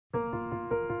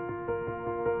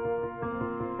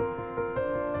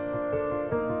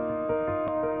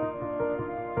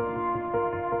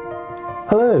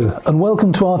Hello and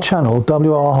welcome to our channel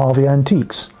HArvey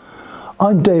Antiques.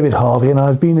 I'm David Harvey and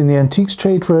I've been in the antiques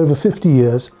trade for over 50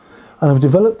 years and have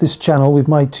developed this channel with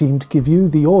my team to give you,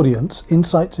 the audience,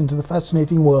 insights into the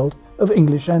fascinating world of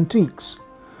English antiques.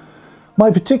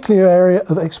 My particular area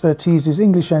of expertise is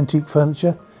English antique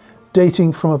furniture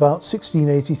dating from about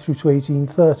 1680 through to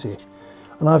 1830,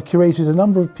 and I've curated a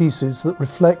number of pieces that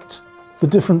reflect the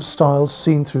different styles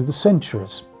seen through the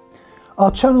centuries. Our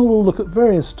channel will look at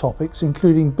various topics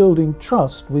including building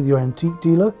trust with your antique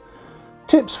dealer,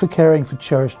 tips for caring for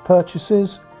cherished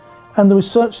purchases, and the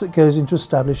research that goes into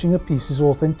establishing a piece's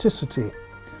authenticity.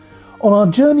 On our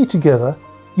journey together,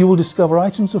 you will discover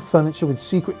items of furniture with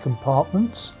secret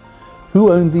compartments,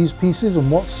 who owned these pieces and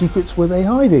what secrets were they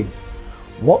hiding,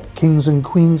 what kings and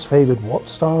queens favoured what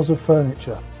styles of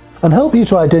furniture, and help you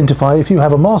to identify if you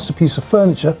have a masterpiece of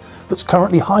furniture that's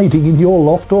currently hiding in your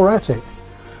loft or attic.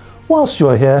 Whilst you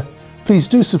are here, please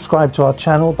do subscribe to our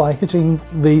channel by hitting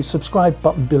the subscribe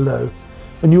button below,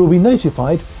 and you will be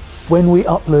notified when we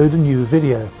upload a new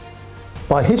video.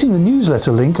 By hitting the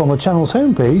newsletter link on the channel's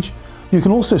homepage, you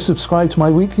can also subscribe to my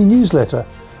weekly newsletter,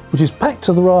 which is packed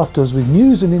to the rafters with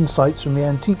news and insights from the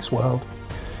antiques world.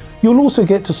 You'll also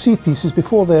get to see pieces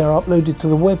before they are uploaded to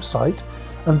the website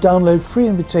and download free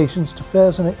invitations to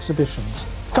fairs and exhibitions.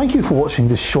 Thank you for watching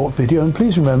this short video, and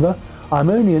please remember, I'm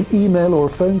only an email or a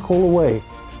phone call away.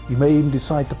 You may even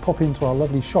decide to pop into our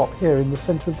lovely shop here in the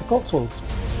centre of the Cotswolds.